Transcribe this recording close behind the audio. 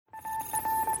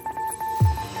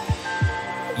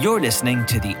You're listening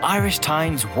to the Irish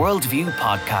Times Worldview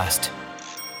podcast.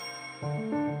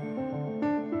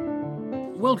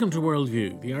 Welcome to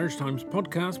Worldview, the Irish Times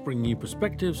podcast bringing you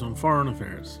perspectives on foreign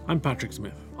affairs. I'm Patrick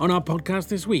Smith. On our podcast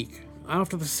this week,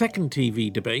 after the second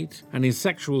TV debate and his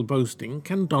sexual boasting,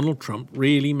 can Donald Trump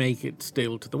really make it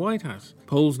still to the White House?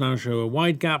 Polls now show a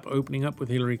wide gap opening up with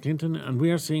Hillary Clinton, and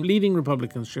we are seeing leading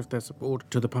Republicans shift their support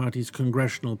to the party's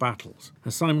congressional battles.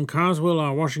 As Simon Carswell,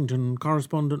 our Washington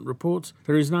correspondent, reports,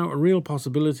 there is now a real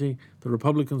possibility the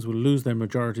Republicans will lose their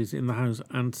majorities in the House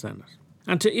and Senate.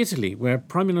 And to Italy, where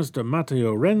Prime Minister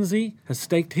Matteo Renzi has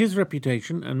staked his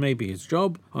reputation and maybe his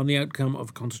job on the outcome of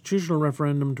a constitutional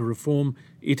referendum to reform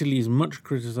Italy's much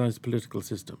criticised political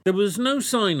system. There was no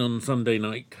sign on Sunday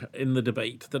night in the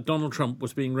debate that Donald Trump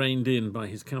was being reined in by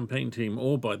his campaign team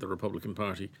or by the Republican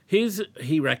Party. His,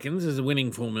 he reckons, is a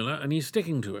winning formula and he's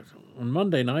sticking to it. On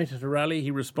Monday night at a rally, he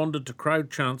responded to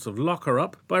crowd chants of "lock her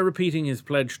up" by repeating his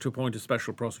pledge to appoint a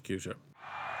special prosecutor.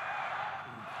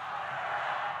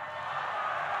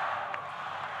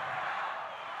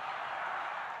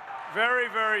 Very,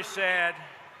 very sad.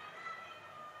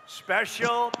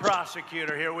 Special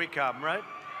prosecutor, here we come, right?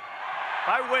 If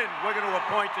I win, we're going to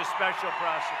appoint a special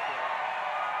prosecutor.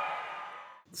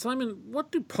 Simon, what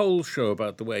do polls show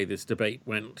about the way this debate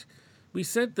went? We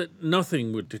said that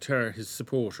nothing would deter his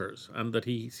supporters and that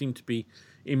he seemed to be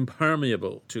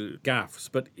impermeable to gaffes,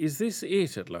 but is this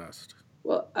it at last?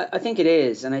 Well, I think it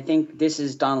is. And I think this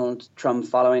is Donald Trump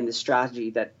following the strategy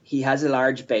that he has a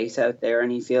large base out there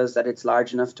and he feels that it's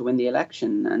large enough to win the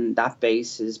election. And that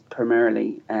base is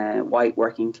primarily white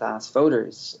working class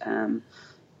voters.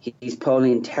 He's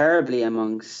polling terribly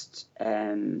amongst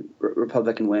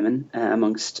Republican women,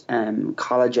 amongst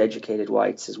college educated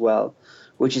whites as well,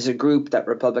 which is a group that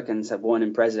Republicans have won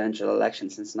in presidential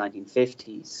elections since the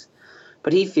 1950s.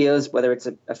 But he feels, whether it's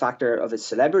a factor of his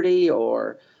celebrity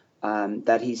or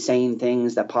that he's saying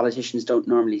things that politicians don't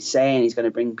normally say, and he's going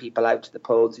to bring people out to the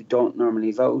polls who don't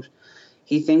normally vote.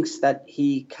 He thinks that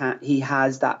he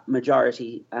has that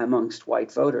majority amongst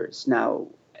white voters. Now,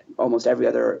 almost every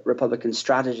other Republican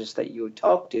strategist that you would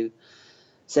talk to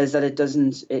says that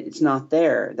it's not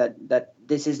there, that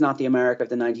this is not the America of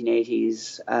the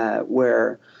 1980s,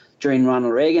 where during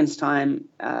Ronald Reagan's time,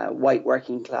 white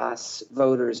working class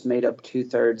voters made up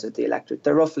 2/3 of the electorate.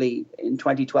 In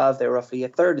 2012, they're roughly a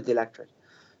third of the electorate.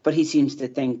 But he seems to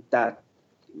think that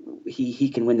he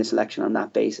can win this election on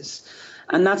that basis.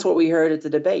 And that's what we heard at the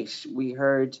debate. We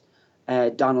heard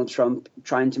Donald Trump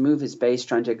trying to move his base,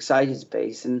 trying to excite his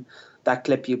base. And that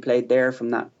clip you played there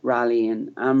from that rally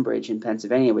in Ambridge in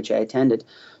Pennsylvania, which I attended,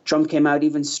 Trump came out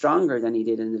even stronger than he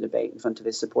did in the debate in front of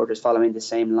his supporters, following the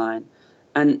same line.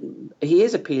 And he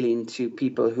is appealing to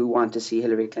people who want to see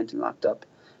Hillary Clinton locked up.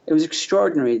 It was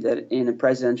extraordinary that in a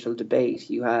presidential debate,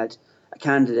 you had a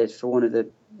candidate for one of the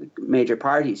major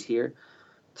parties here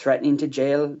threatening to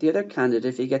jail the other candidate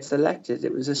if he gets elected.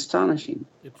 It was astonishing.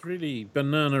 It's really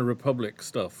banana republic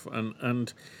stuff.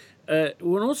 And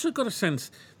we also got a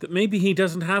sense that maybe he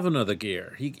doesn't have another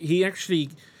gear. He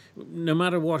actually, no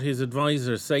matter what his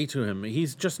advisors say to him,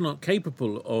 he's just not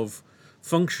capable of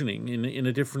functioning in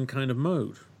a different kind of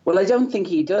mode. Well, I don't think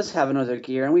he does have another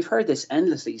gear, and we've heard this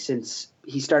endlessly since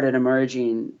he started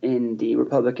emerging in the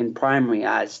Republican primary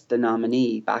as the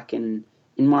nominee back in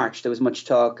March. There was much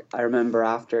talk, I remember,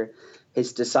 after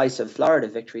his decisive Florida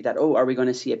victory that, are we going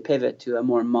to see a pivot to a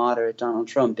more moderate Donald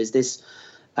Trump? Is this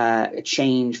a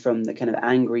change from the kind of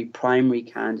angry primary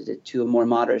candidate to a more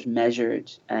moderate,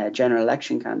 measured general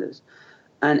election candidate?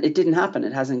 And it didn't happen.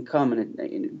 It hasn't come.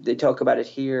 And they talk about it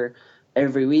here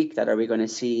every week, that are we going to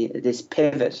see this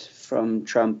pivot from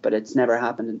Trump, but it's never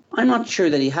happened. And I'm not sure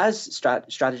that he has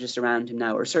strategists around him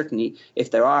now, or certainly if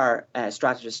there are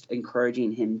strategists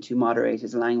encouraging him to moderate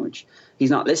his language, he's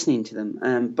not listening to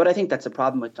them. But I think that's a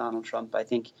problem with Donald Trump. I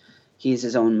think he's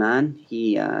his own man.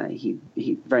 He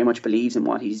very much believes in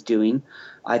what he's doing.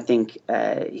 I think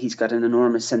he's got an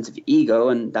enormous sense of ego,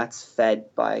 and that's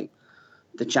fed by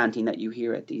the chanting that you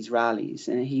hear at these rallies.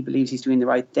 And he believes he's doing the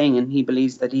right thing, and he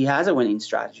believes that he has a winning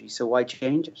strategy, so why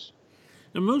change it?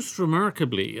 Now, most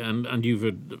remarkably, and you've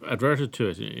adverted to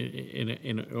it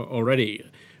in already,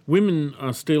 women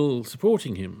are still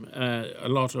supporting him. A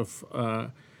lot of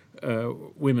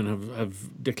women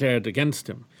have declared against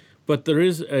him. But there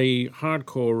is a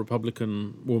hardcore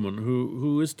Republican woman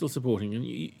who is still supporting him.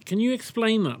 Can you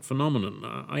explain that phenomenon?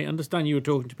 I understand you were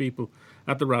talking to people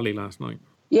at the rally last night.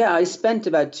 Yeah, I spent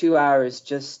about 2 hours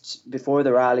just before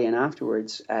the rally and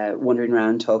afterwards wandering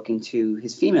around talking to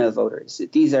his female voters.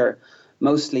 These are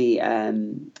mostly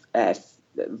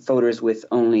voters with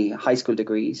only high school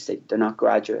degrees. They're not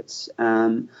graduates.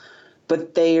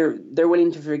 but they're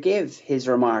willing to forgive his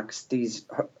remarks, these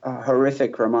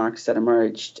horrific remarks that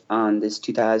emerged on this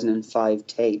 2005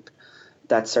 tape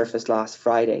that surfaced last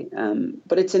Friday.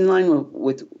 But it's in line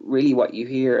with really what you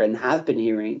hear and have been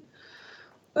hearing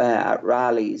at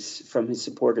rallies from his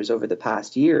supporters over the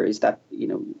past year, is that, you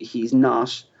know, he was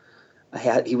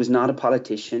not a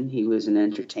politician. He was an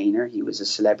entertainer. He was a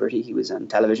celebrity. He was on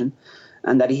television,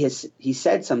 and that he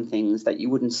said some things that you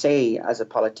wouldn't say as a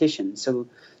politician. So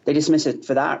they dismiss it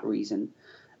for that reason.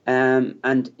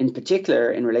 And in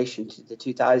particular, in relation to the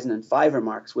 2005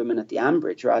 remarks, women at the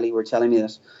Ambridge rally were telling me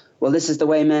that, well, this is the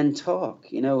way men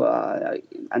talk, you know,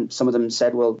 and some of them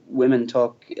said, well, women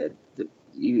talk,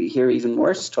 you hear even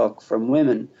worse talk from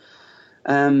women.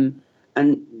 And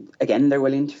again, they're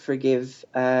willing to forgive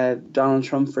Donald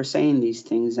Trump for saying these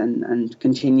things and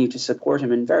continue to support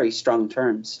him in very strong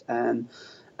terms.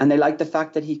 And they like the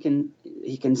fact that he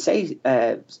can say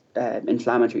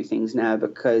inflammatory things now,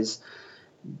 because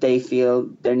they feel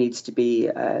there needs to be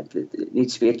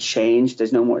a change.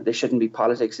 There's no more. There shouldn't be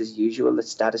politics as usual. The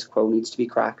status quo needs to be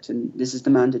cracked, and this is the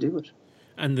man to do it.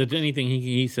 And that anything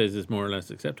he says is more or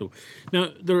less acceptable. Now,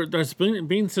 there's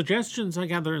been suggestions, I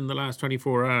gather, in the last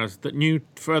 24 hours that new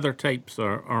further tapes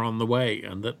are on the way,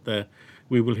 and that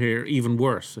we will hear even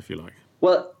worse, if you like.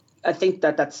 Well, I think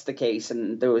that's the case,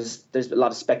 and there's a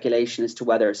lot of speculation as to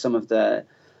whether some of the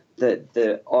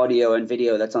audio and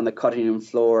video that's on the cutting room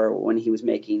floor when he was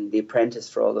making The Apprentice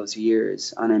for all those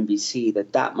years on NBC,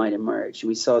 that might emerge.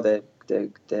 We saw the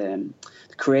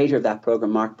creator of that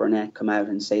program, Mark Burnett, come out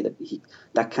and say that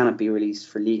that cannot be released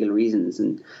for legal reasons,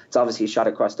 and it's obviously a shot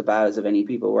across the bows of any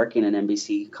people working in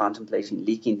NBC contemplating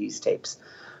leaking these tapes.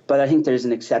 But I think there's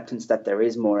an acceptance that there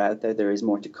is more out there. There is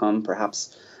more to come,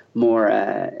 perhaps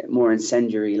more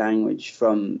incendiary language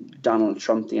from Donald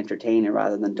Trump, the entertainer,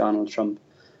 rather than Donald Trump,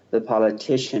 the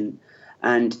politician.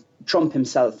 And Trump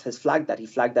himself has flagged that. He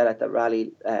flagged that at the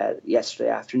rally yesterday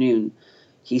afternoon.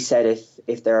 He said,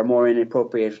 if there are more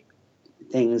inappropriate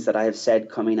things that I have said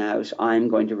coming out, I'm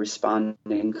going to respond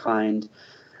in kind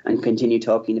and continue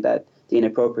talking about the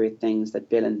inappropriate things that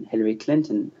Bill and Hillary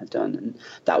Clinton have done. And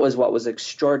that was what was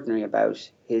extraordinary about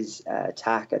his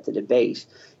attack at the debate.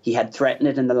 He had threatened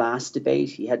it in the last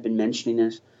debate. He had been mentioning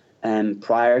it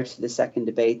prior to the second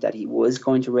debate, that he was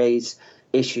going to raise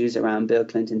issues around Bill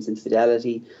Clinton's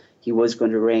infidelity. He was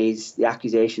going to raise the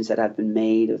accusations that have been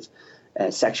made of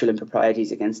sexual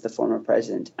improprieties against the former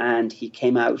president. And he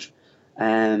came out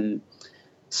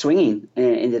swinging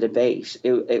in the debate.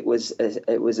 It was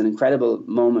an incredible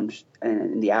moment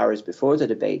in the hours before the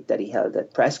debate that he held a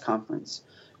press conference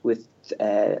with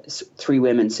three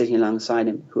women sitting alongside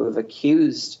him who have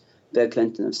accused Bill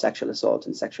Clinton of sexual assault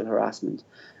and sexual harassment,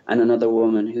 and another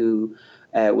woman who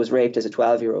was raped as a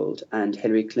 12-year-old, and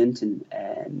Hillary Clinton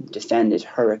defended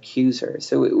her accuser.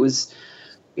 So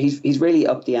he's really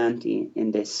upped the ante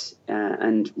in this,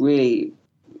 and really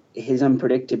his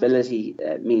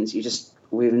unpredictability means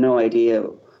we have no idea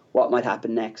what might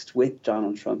happen next with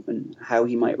Donald Trump and how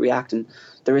he might react. And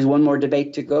there is one more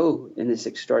debate to go in this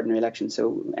extraordinary election,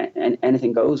 so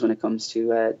anything goes when it comes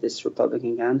to this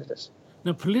Republican candidate.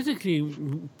 Now, politically,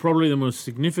 probably the most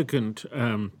significant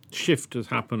shift has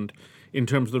happened in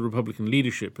terms of the Republican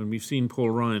leadership, and we've seen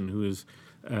Paul Ryan, who is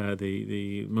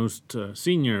the most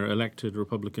senior elected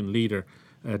Republican leader,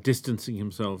 distancing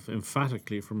himself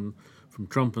emphatically from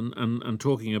Trump and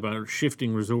talking about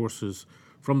shifting resources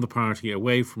from the party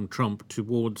away from Trump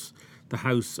towards the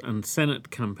House and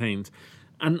Senate campaigns.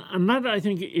 And that, I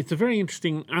think, it's a very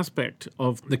interesting aspect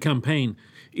of the campaign,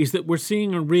 is that we're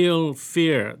seeing a real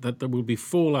fear that there will be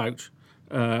fallout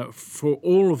for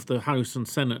all of the House and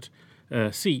Senate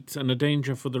seats, and a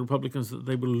danger for the Republicans that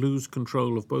they will lose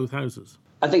control of both houses.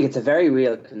 I think it's a very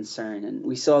real concern, and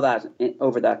we saw that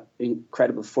over that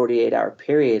incredible 48-hour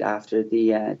period after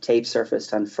the tape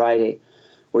surfaced on Friday,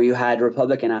 where you had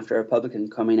Republican after Republican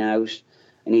coming out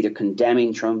and either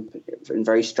condemning Trump in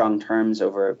very strong terms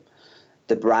over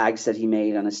the brags that he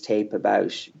made on his tape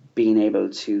about being able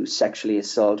to sexually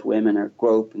assault women or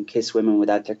grope and kiss women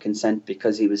without their consent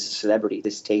because he was a celebrity.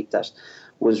 This tape that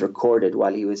was recorded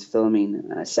while he was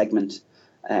filming a segment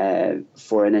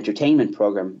for an entertainment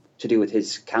program to do with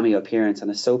his cameo appearance on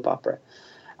a soap opera.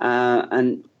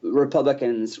 And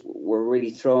Republicans were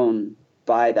really thrown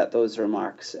by those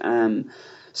remarks.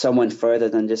 Some went further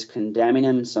than just condemning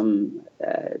him, some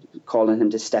calling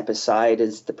him to step aside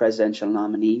as the presidential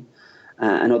nominee,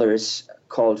 and others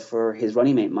called for his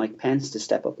running mate, Mike Pence, to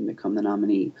step up and become the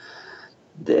nominee.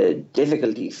 The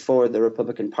difficulty for the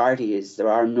Republican Party is there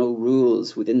are no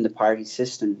rules within the party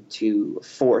system to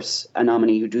force a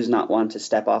nominee who does not want to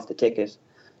step off the ticket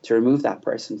to remove that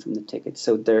person from the ticket.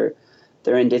 So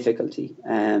they're in difficulty.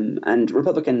 And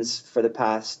Republicans for the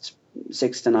past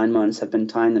 6 to 9 months have been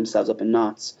tying themselves up in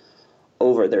knots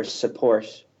over their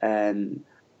support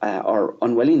or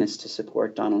unwillingness to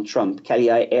support Donald Trump. Kelly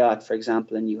Ayotte, for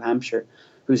example, in New Hampshire,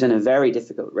 who's in a very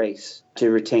difficult race to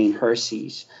retain her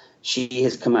seat, she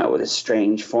has come out with a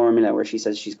strange formula where she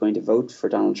says she's going to vote for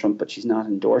Donald Trump, but she's not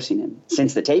endorsing him.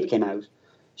 Since the tape came out,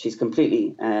 she's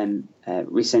completely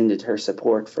rescinded her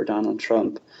support for Donald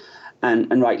Trump.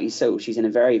 And rightly so. She's in a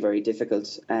very, very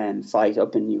difficult fight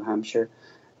up in New Hampshire.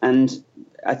 And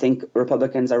I think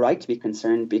Republicans are right to be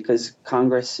concerned because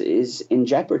Congress is in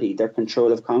jeopardy, their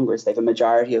control of Congress. They have a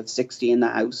majority of 60 in the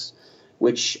House,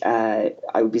 which I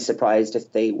would be surprised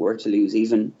if they were to lose,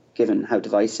 even given how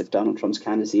divisive Donald Trump's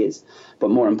candidacy is. But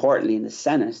more importantly, in the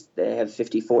Senate, they have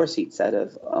 54 seats out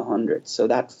of 100. So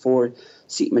that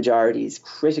 4-seat majority is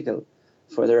critical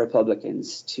for the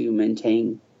Republicans to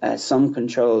maintain some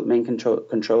control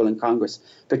in Congress,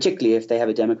 particularly if they have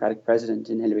a Democratic president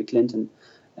in Hillary Clinton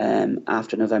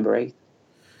after November 8th.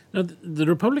 Now, the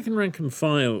Republican rank and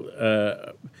file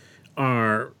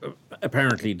are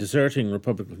apparently deserting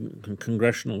Republican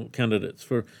congressional candidates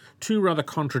for two rather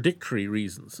contradictory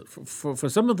reasons. For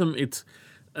some of them, it's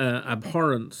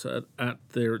abhorrence at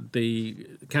the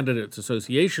candidates'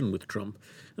 association with Trump.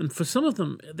 And for some of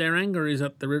them, their anger is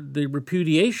at the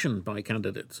repudiation by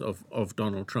candidates of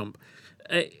Donald Trump.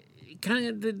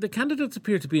 The candidates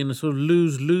appear to be in a sort of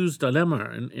lose-lose dilemma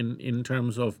in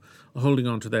terms of holding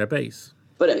on to their base.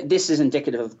 But this is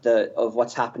indicative of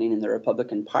what's happening in the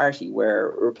Republican Party, where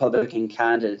Republican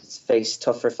candidates face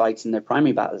tougher fights in their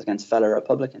primary battles against fellow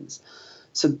Republicans.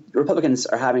 So Republicans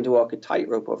are having to walk a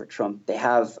tightrope over Trump. They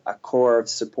have a core of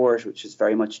support, which is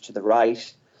very much to the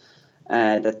right,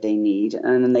 that they need.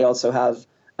 And then they also have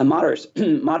a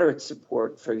moderate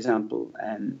support, for example.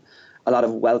 A lot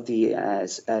of wealthy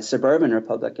suburban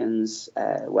Republicans,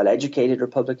 well-educated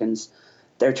Republicans,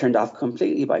 they're turned off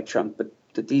completely by Trump. But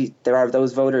there are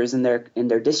those voters in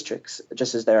their districts,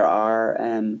 just as there are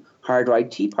hard-right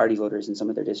Tea Party voters in some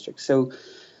of their districts. So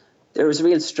there is a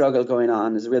real struggle going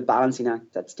on. There's a real balancing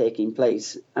act that's taking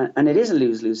place. And it is a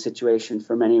lose-lose situation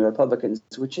for many Republicans,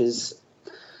 which is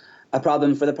a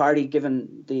problem for the party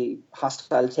given the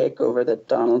hostile takeover that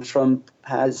Donald Trump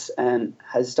has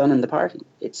done in the party.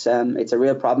 It's a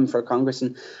real problem for Congress.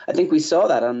 And I think we saw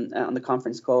that on the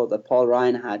conference call that Paul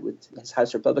Ryan had with his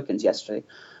House Republicans yesterday,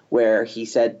 where he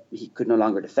said he could no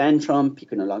longer defend Trump, he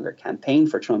could no longer campaign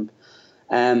for Trump.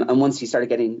 And once he started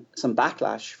getting some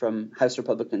backlash from House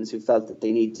Republicans who felt that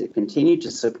they need to continue to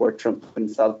support Trump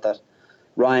and felt that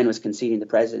Ryan was conceding the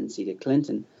presidency to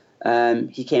Clinton,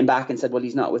 he came back and said, well,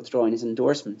 he's not withdrawing his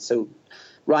endorsement. So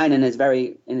Ryan, in his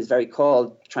very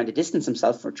call, trying to distance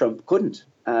himself from Trump, couldn't.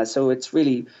 So it's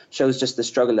really shows just the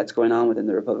struggle that's going on within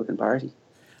the Republican Party.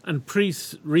 And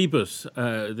Priest Rebus,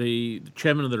 the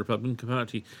chairman of the Republican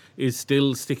Party, is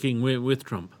still sticking with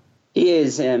Trump. He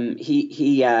is.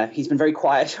 He's been very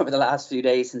quiet over the last few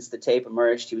days since the tape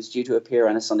emerged. He was due to appear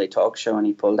on a Sunday talk show and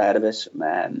he pulled out of it.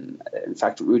 In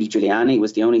fact, Rudy Giuliani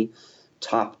was the only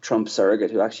top Trump surrogate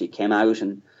who actually came out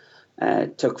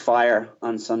and took fire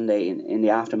on Sunday in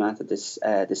the aftermath of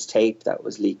this tape that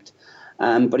was leaked.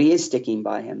 But he is sticking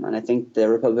by him, and I think the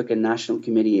Republican National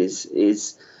Committee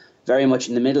is very much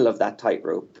in the middle of that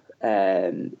tightrope,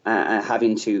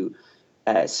 having to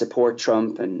support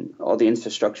Trump and all the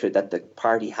infrastructure that the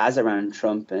party has around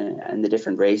Trump and the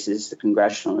different races, the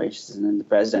congressional races and then the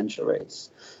presidential race,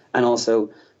 and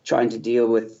also trying to deal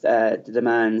with the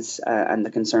demands and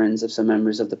the concerns of some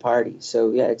members of the party.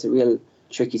 So, yeah, it's a real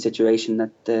tricky situation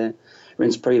that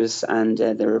Reince Priebus and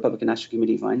the Republican National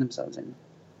Committee find themselves in.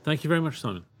 Thank you very much,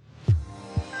 Simon.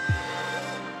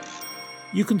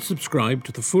 You can subscribe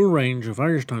to the full range of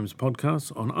Irish Times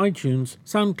podcasts on iTunes,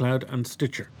 SoundCloud and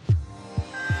Stitcher.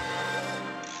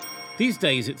 These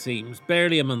days, it seems,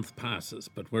 barely a month passes,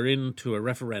 but we're into a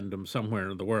referendum somewhere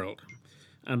in the world.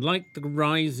 And like the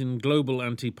rise in global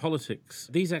anti-politics,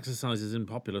 these exercises in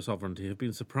popular sovereignty have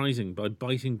been surprising by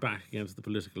biting back against the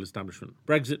political establishment.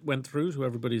 Brexit went through to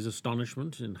everybody's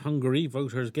astonishment. In Hungary,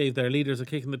 voters gave their leaders a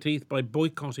kick in the teeth by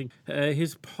boycotting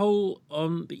his poll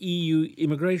on the EU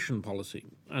immigration policy.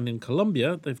 And in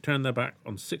Colombia, they've turned their back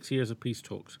on 6 years of peace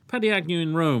talks. Paddy Agnew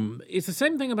in Rome. Is the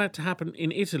same thing about to happen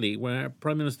in Italy, where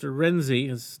Prime Minister Renzi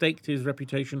has staked his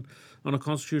reputation on a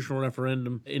constitutional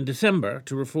referendum in December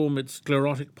to reform its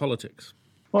sclerotic politics?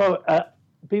 Well,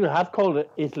 people have called it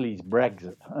Italy's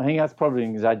Brexit. I think that's probably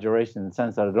an exaggeration in the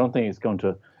sense that I don't think it's going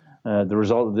to, the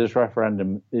result of this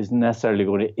referendum isn't necessarily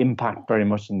going to impact very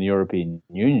much in the European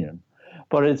Union.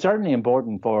 But it's certainly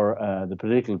important for the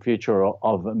political future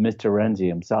of Mr. Renzi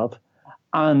himself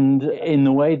And in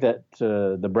the way that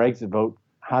the Brexit vote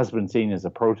has been seen as a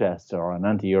protest or an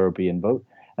anti-European vote,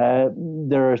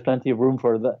 there is plenty of room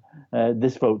for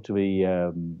this vote to be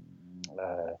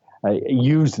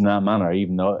used in that manner,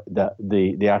 even though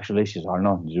the actual issues are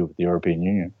nothing to do with the European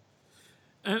Union.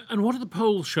 And what are the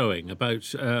polls showing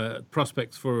about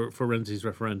prospects for Renzi's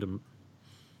referendum?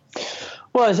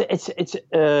 Well,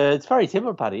 it's very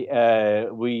simple, Paddy.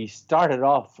 We started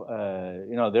off,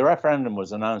 the referendum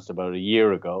was announced about a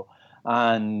year ago,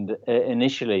 and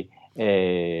initially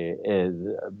there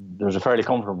was a fairly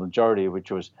comfortable majority which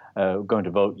was going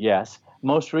to vote yes.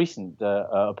 Most recent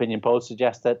opinion polls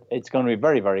suggest that it's going to be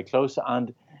very, very close,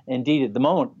 and indeed at the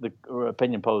moment the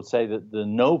opinion polls say that the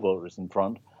no vote is in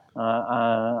front,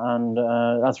 and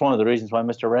that's one of the reasons why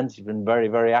Mr. Renzi has been very,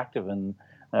 very active in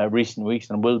recent weeks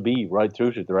and will be right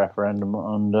through to the referendum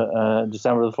on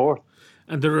December the 4th.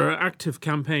 And there are active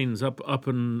campaigns up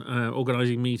and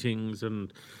organising meetings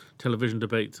and television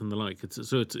debates and the like.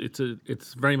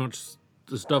 It's very much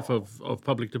the stuff of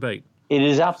public debate. It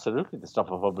is absolutely the stuff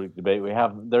of public debate.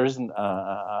 There isn't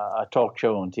a talk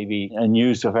show on TV, a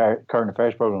news current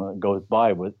affairs program that goes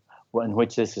by in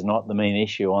which this is not the main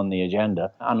issue on the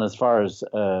agenda. And as far as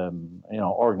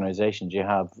organisations, you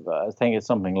have I think it's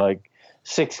something like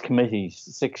 6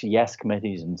 yes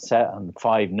committees and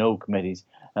 5 no committees,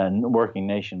 and working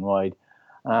nationwide.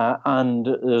 And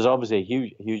there's obviously a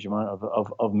huge amount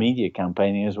of media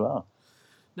campaigning as well.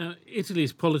 Now,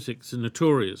 Italy's politics are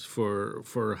notorious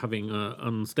for having an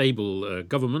unstable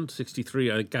government,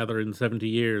 63, I gather, in 70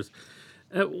 years.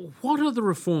 What are the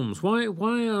reforms?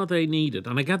 Why are they needed?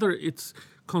 And I gather it's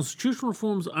constitutional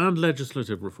reforms and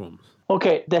legislative reforms.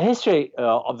 Okay, the history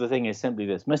of the thing is simply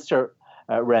this. Mr.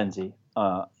 Renzi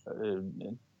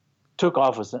took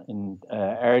office in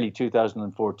early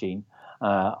 2014,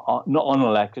 not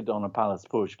unelected on a palace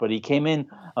push, but he came in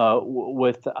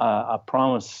with a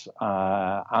promise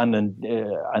and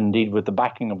indeed with the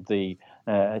backing of the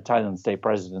Italian state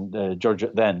president,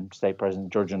 then state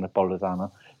president Giorgio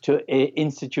Napolitano, to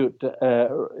institute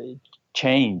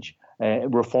change,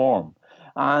 reform.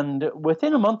 And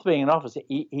within a month being in office,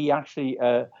 he actually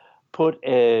put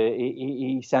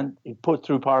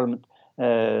through Parliament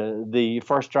the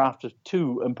first draft of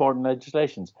 2 important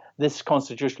legislations. This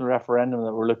constitutional referendum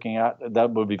that we're looking at,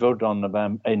 that will be voted on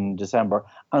in December,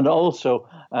 and also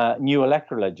new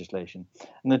electoral legislation.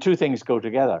 And the 2 things go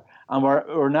together. And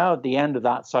we're now at the end of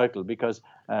that cycle, because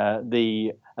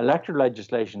the electoral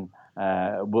legislation,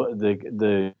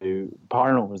 the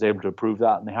Parliament was able to approve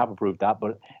that, and they have approved that,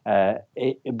 but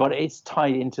it's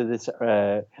tied into this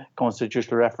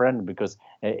constitutional referendum, because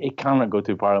it cannot go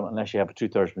through Parliament unless you have a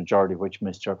 2/3 majority, which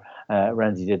Mr.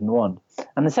 Renzi didn't want.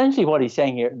 And essentially what he's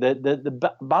saying here, the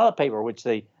ballot paper, which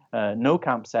the no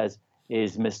camp says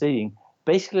is misleading,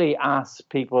 basically asks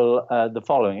people the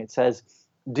following. It says,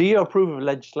 do you approve of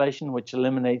legislation which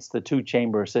eliminates the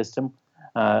 2-chamber system,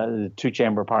 the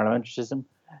 2-chamber parliamentary system,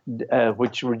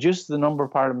 which reduces the number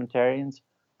of parliamentarians,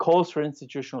 calls for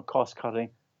institutional cost-cutting,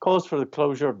 calls for the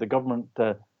closure of the government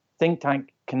think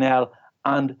tank, Canal,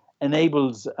 and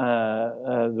enables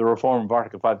the reform of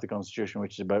Article 5 of the Constitution,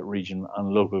 which is about region and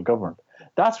local government.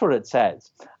 That's what it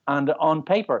says. And on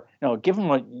paper, given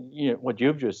what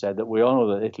you've just said, that we all know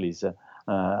that Italy's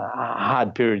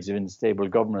had periods of unstable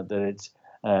government, that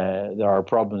there are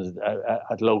problems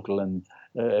at local and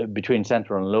between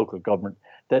central and local government,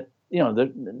 that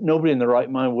nobody in the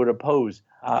right mind would oppose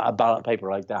a ballot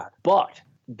paper like that. But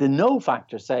the no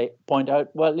factors point out,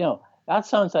 well, that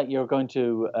sounds like you're going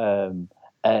to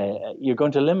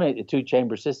eliminate the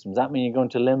 2-chamber systems. That means you're going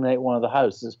to eliminate one of the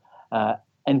houses.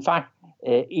 In fact,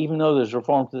 even though there's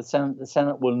reform to the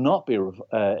Senate will not be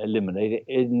eliminated.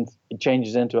 It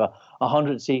changes into a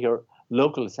 100-seat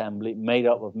local assembly made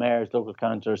up of mayors, local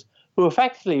councillors, who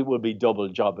effectively will be double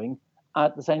jobbing,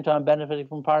 at the same time benefiting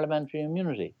from parliamentary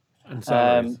immunity.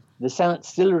 And the Senate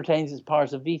still retains its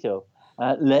powers of veto.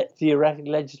 Theoretic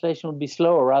legislation will be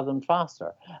slower rather than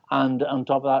faster. And on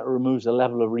top of that, it removes a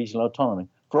level of regional autonomy.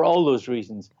 For all those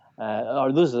reasons,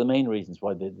 or those are the main reasons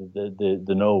why the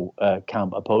no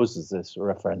camp opposes this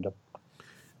referendum.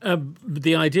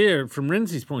 The idea, from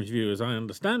Renzi's point of view, as I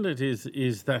understand it,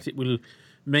 is that it will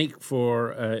make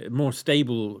for a more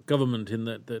stable government, in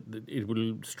that it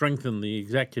will strengthen the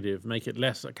executive, make it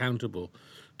less accountable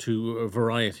to a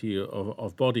variety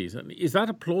of bodies. And is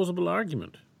that a plausible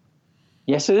argument?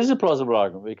 Yes, it is a plausible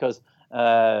argument, because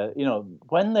when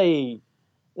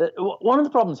one of the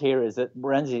problems here is that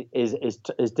Renzi is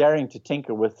daring to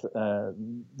tinker with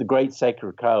the great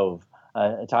sacred cow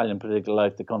Italian political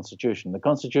life, the Constitution. The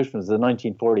Constitution was the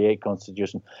 1948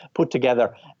 Constitution, put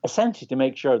together essentially to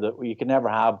make sure that you can never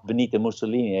have Benito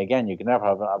Mussolini again, you can never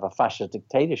have a fascist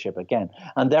dictatorship again.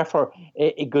 And therefore,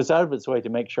 it goes out of its way to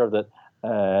make sure that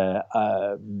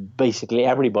basically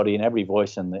everybody and every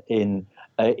voice in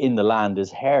the land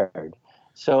is heard.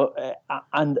 So,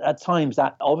 and at times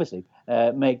that obviously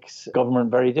makes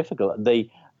government very difficult. The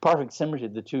perfect symmetry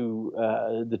of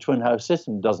the twin house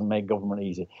system doesn't make government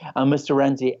easy. And Mr.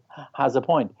 Renzi has a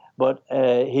point, but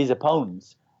his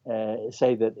opponents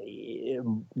say that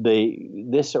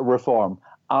this reform,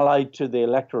 allied to the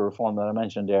electoral reform that I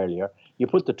mentioned earlier, you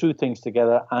put the two things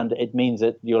together, and it means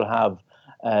that you'll have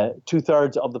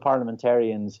 2/3 of the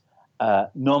parliamentarians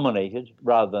nominated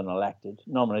rather than elected,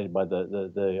 nominated by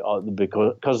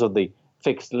because of the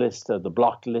fixed list, the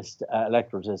blocked list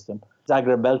electoral system.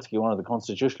 Zagrebelski, one of the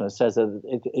constitutionalists, says that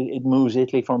it moves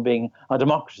Italy from being a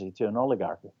democracy to an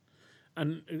oligarchy.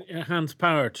 And it hands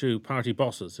power to party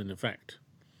bosses, in effect.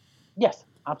 Yes,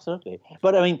 absolutely.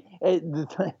 But I mean,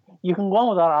 you can go on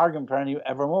with that argument for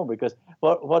evermore, because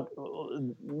what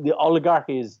the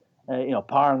oligarchy is,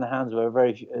 power in the hands of a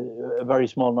very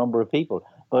small number of people.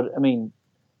 But I mean,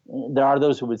 there are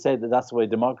those who would say that that's the way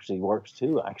democracy works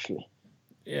too, actually.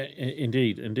 Yeah,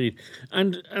 indeed.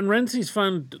 And Renzi's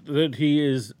found that he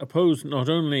is opposed not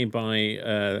only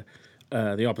by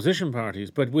the opposition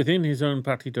parties, but within his own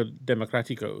Partito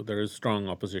Democratico, there is strong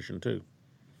opposition too.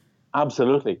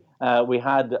 Absolutely. We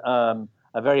had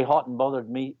a very hot and bothered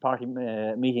party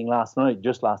meeting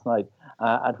just last night,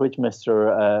 at which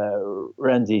Mr.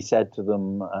 Renzi said to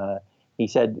them, he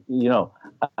said,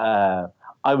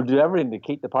 I would do everything to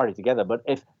keep the party together, but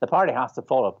if the party has to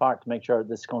fall apart to make sure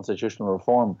this constitutional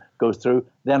reform goes through,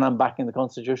 then I'm backing the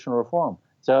constitutional reform.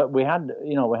 So we had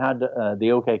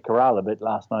the OK Corral a bit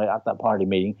last night at that party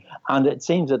meeting, and it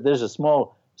seems that there's a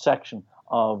small section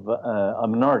of a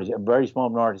very small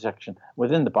minority section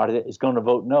within the party that is going to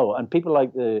vote no. And people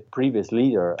like the previous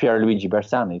leader, Pierluigi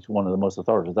Bersani, is one of the most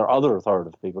authoritative. There are other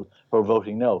authoritative people who are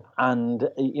voting no. And,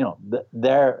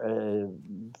 their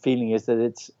feeling is that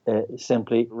it's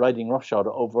simply riding roughshod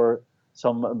over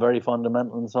some very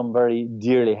fundamental and some very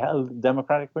dearly held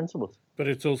democratic principles. But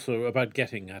it's also about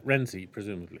getting at Renzi,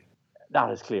 presumably.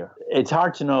 That is clear. It's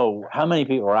hard to know how many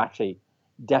people are actually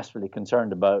desperately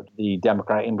concerned about the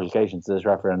democratic implications of this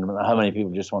referendum, and how many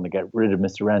people just want to get rid of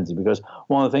Mr. Renzi. Because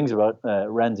one of the things about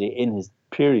Renzi in his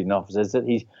period in office is that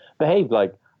he's behaved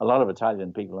like a lot of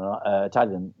Italian people,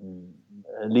 Italian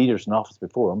leaders in office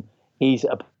before him. He's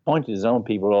appointed his own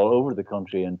people all over the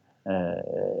country and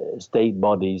state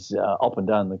bodies up and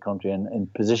down the country and in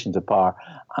positions of power.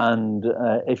 And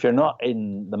if you're not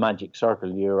in the magic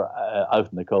circle, you're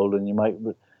out in the cold, and you might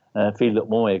feel that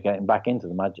one way of getting back into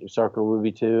the magic circle would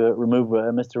be to remove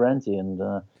Mr. Renzi and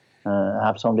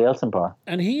have somebody else in power.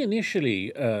 And he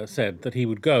initially said that he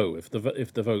would go if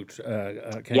the vote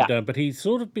came down, but he's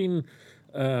sort of been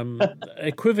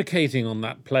equivocating on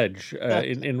that pledge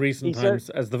in recent times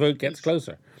as the vote gets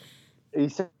closer. He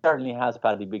certainly has,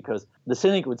 Paddy, because the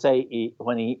cynic would say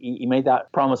when he made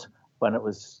that promise, when it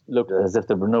was looked as if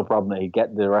there were no problem that he'd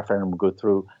get the referendum go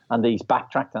through, and he's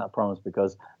backtracked on that promise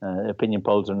because opinion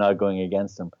polls are now going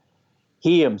against him.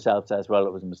 He himself says, well,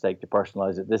 it was a mistake to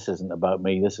personalise it. This isn't about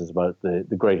me. This is about the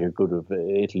greater good of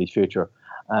Italy's future.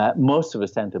 Most of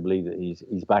us tend to believe that he's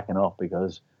backing off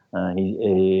because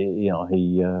he's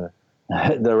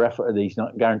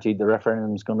not guaranteed the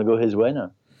referendum is going to go his way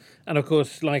now. And of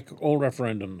course, like all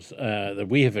referendums that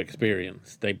we have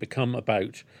experienced, they become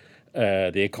about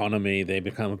the economy, they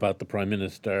become about the Prime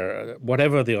Minister,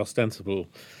 whatever the ostensible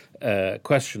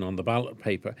question on the ballot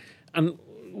paper. And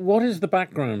what is the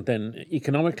background then,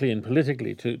 economically and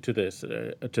politically, to this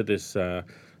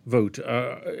vote?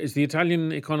 Is the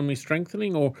Italian economy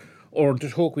strengthening, or the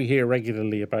talk we hear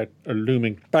regularly about a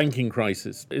looming banking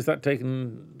crisis, is that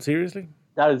taken seriously?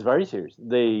 That is very serious.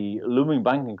 The looming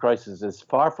banking crisis is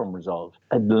far from resolved.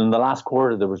 In the last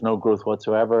quarter, there was no growth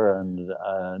whatsoever, and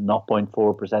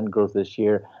 0.4% growth this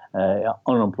year. Youth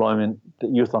unemployment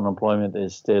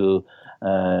is still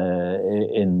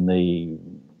in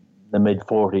the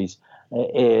mid-40s.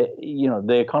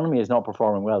 The economy is not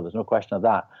performing well. There's no question of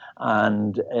that.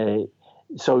 And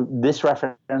so this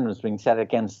referendum is being set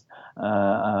against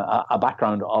a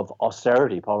background of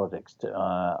austerity politics,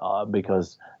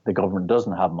 because the government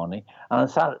doesn't have money. And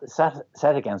it's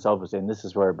set against, obviously, and this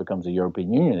is where it becomes a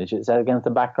European Union issue, it's set against the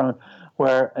background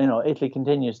where, Italy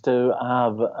continues to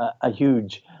have a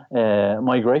huge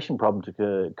migration problem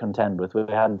to contend with. We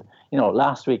had,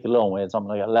 last week alone, we had something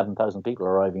like 11,000 people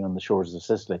arriving on the shores of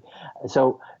Sicily.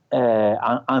 So,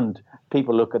 and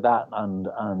people look at that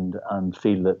and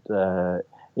feel that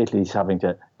Italy's having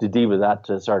to deal with that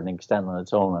to a certain extent on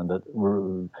its own, and that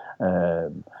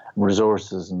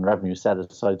resources and revenue set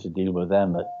aside to deal with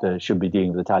them that should be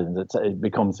dealing with Italians. It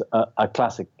becomes a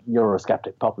classic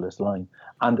Eurosceptic populist line.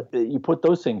 And you put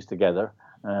those things together,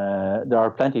 there are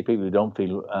plenty of people who don't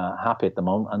feel happy at the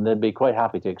moment, and they'd be quite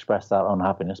happy to express that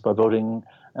unhappiness by voting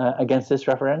against this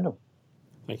referendum.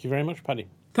 Thank you very much, Paddy.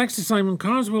 Thanks to Simon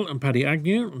Carswell and Paddy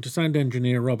Agnew, and to sound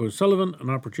engineer Rob O'Sullivan and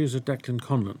our producer Declan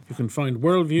Conlon. You can find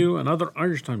Worldview and other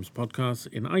Irish Times podcasts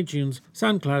in iTunes,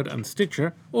 SoundCloud and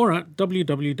Stitcher, or at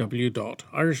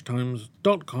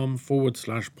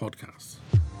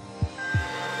www.irishtimes.com/podcasts.